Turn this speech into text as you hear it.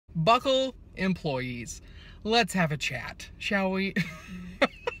Buckle employees. Let's have a chat, shall we?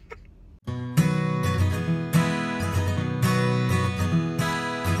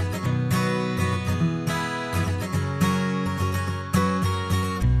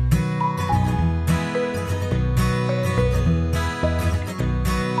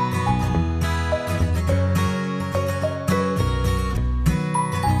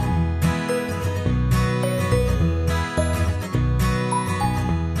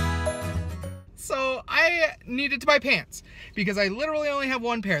 Needed to buy pants because I literally only have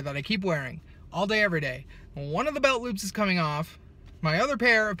one pair that I keep wearing all day, every day. One of the belt loops is coming off. My other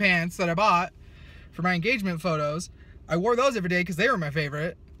pair of pants that I bought for my engagement photos, I wore those every day because they were my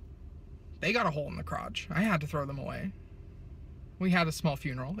favorite. They got a hole in the crotch. I had to throw them away. We had a small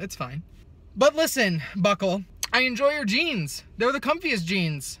funeral. It's fine. But listen, Buckle, I enjoy your jeans. They're the comfiest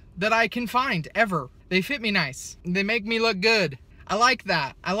jeans that I can find ever. They fit me nice. They make me look good. I like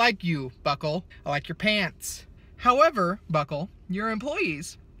that. I like you, Buckle. I like your pants. However, Buckle, your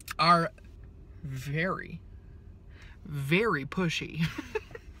employees are very, very pushy.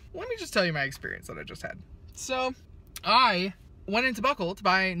 Let me just tell you my experience that I just had. So, I went into Buckle to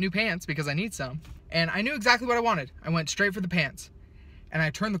buy new pants because I need some, and I knew exactly what I wanted. I went straight for the pants, and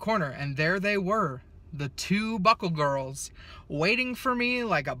I turned the corner, and there they were, the two Buckle girls, waiting for me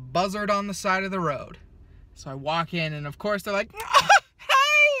like a buzzard on the side of the road. So I walk in, and of course they're like,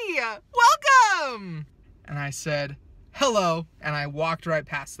 "Hey, welcome!" And I said, "Hello," and I walked right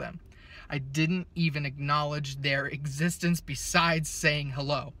past them. I didn't even acknowledge their existence besides saying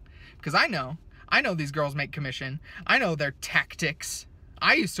hello. Because I know these girls make commission. I know their tactics.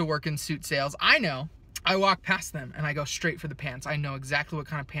 I used to work in suit sales. I know. I walk past them, and I go straight for the pants. I know exactly what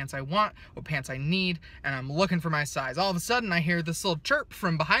kind of pants I want, what pants I need, and I'm looking for my size. All of a sudden, I hear this little chirp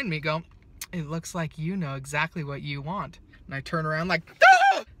from behind me go, "It looks like you know exactly what you want." And I turn around like,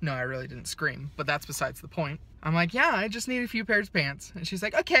 "Ah!" No, I really didn't scream, but that's besides the point. I'm like, "Yeah, I just need a few pairs of pants." And she's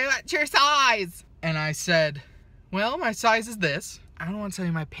like, "Okay, what's your size?" And I said, "Well, my size is this." I don't want to tell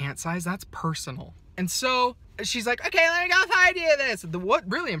you my pant size, that's personal. And so she's like, "Okay, let me go find you this." What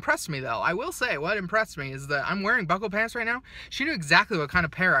really impressed me though, I will say, what impressed me is that I'm wearing Buckle pants right now. She knew exactly what kind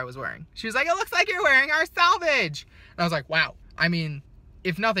of pair I was wearing. She was like, "It looks like you're wearing our salvage." And I was like, wow. I mean,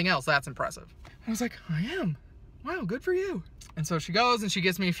 if nothing else, that's impressive. I was like, "I am. Wow, good for you." And so she goes and she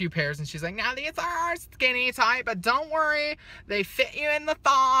gets me a few pairs and she's like, "Now these are skinny tight, but don't worry, they fit you in the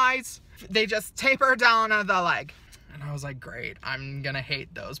thighs. They just taper down to the leg." And I was like, great, I'm gonna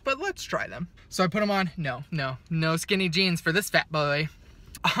hate those, but let's try them. So I put them on. No skinny jeans for this fat boy.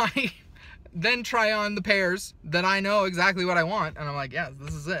 I then try on the pairs that I know exactly what I want, and I'm like, yes,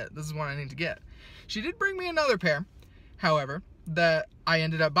 this is it. This is what I need to get. She did bring me another pair, however, that I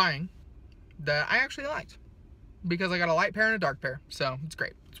ended up buying that I actually liked because I got a light pair and a dark pair, so it's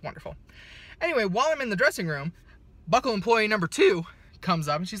great. It's wonderful. Anyway, while I'm in the dressing room, Buckle employee number 2 comes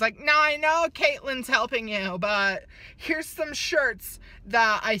up and she's like, "Now I know Caitlin's helping you, but here's some shirts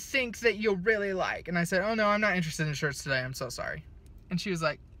that I think that you'll really like." And I said, "Oh no, I'm not interested in shirts today. I'm so sorry." And she was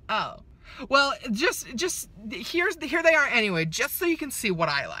like, "Oh, well, just here they are anyway, just so you can see what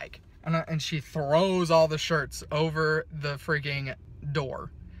I like." And she throws all the shirts over the freaking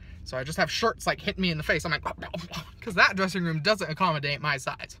door. So I just have shirts like hitting me in the face. I'm like, because that dressing room doesn't accommodate my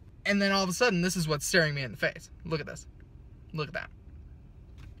size. And then all of a sudden, this is what's staring me in the face. Look at this. Look at that.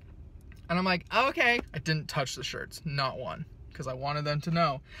 And I'm like, okay. I didn't touch the shirts, not one, because I wanted them to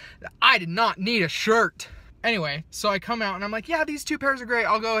know that I did not need a shirt. Anyway, so I come out and I'm like, "Yeah, these 2 pairs are great.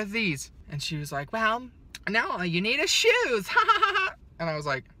 I'll go with these." And she was like, "Well, no, you need a shoes." And I was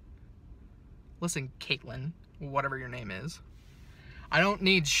like, "Listen, Caitlin, whatever your name is, I don't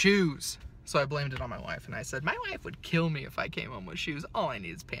need shoes." So I blamed it on my wife and I said, "My wife would kill me if I came home with shoes. All I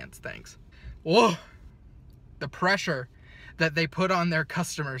need is pants, thanks." Whoa, the pressure that they put on their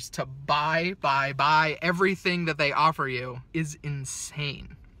customers to buy everything that they offer you is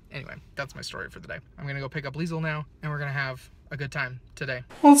insane. Anyway, that's my story for the day. I'm gonna go pick up Leisl now, and we're gonna have a good time today.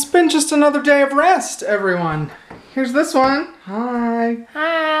 Well, it's been just another day of rest, everyone. Here's this one. Hi.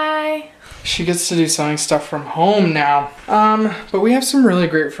 Hi. She gets to do sewing stuff from home now. But we have some really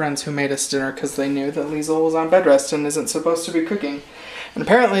great friends who made us dinner because they knew that Leisl was on bed rest and isn't supposed to be cooking. And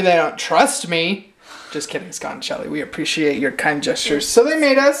apparently they don't trust me. Just kidding, Scott and Shelly. We appreciate your kind gestures. So they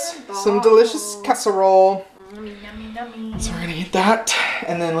made us some delicious casserole. Yummy, yummy, yummy. So we're gonna eat that.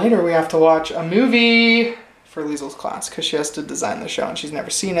 And then later we have to watch a movie for Leisl's class because she has to design the show and she's never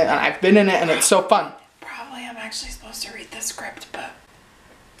seen it. And I've been in it and it's so fun. Probably I'm actually supposed to read the script, but...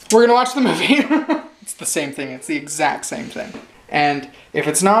 We're gonna watch the movie. It's the same thing. It's the exact same thing. And if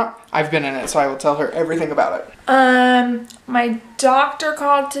it's not, I've been in it, so I will tell her everything about it. My doctor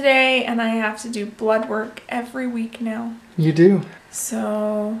called today and I have to do blood work every week now. You do?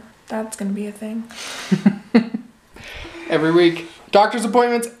 So that's gonna be a thing. Every week. Doctor's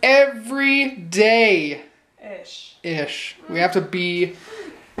appointments every day. Ish. We have to be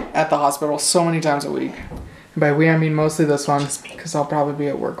at the hospital so many times a week. And by we, I mean mostly this one, because I'll probably be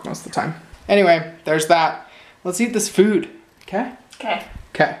at work most of the time. Anyway, there's that. Let's eat this food, okay? Okay.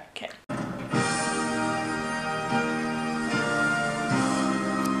 Okay. Okay.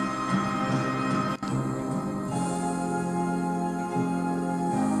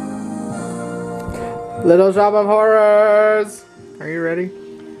 Little Shop of Horrors. Are you ready?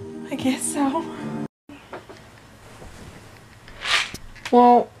 I guess so.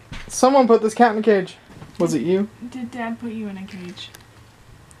 Well, someone put this cat in a cage. Was it you? Did Dad put you in a cage?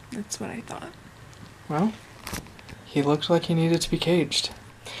 That's what I thought. Well, he looked like he needed to be caged.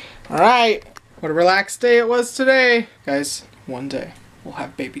 Alright, what a relaxed day it was today. Guys, one day we'll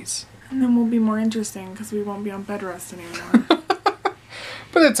have babies. And then we'll be more interesting because we won't be on bed rest anymore.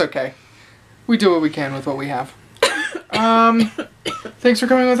 But it's okay. We do what we can with what we have. Thanks for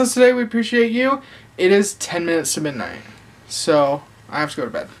coming with us today. We appreciate you. It is 10 minutes to midnight. So, I have to go to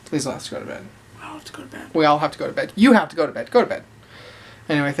bed. Leisl has to go to bed. I'll have to go to bed. We all have to go to bed. You have to go to bed. Go to bed.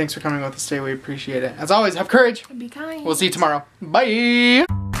 Anyway, thanks for coming with us today. We appreciate it. As always, have courage. Be kind. We'll see you tomorrow. Bye.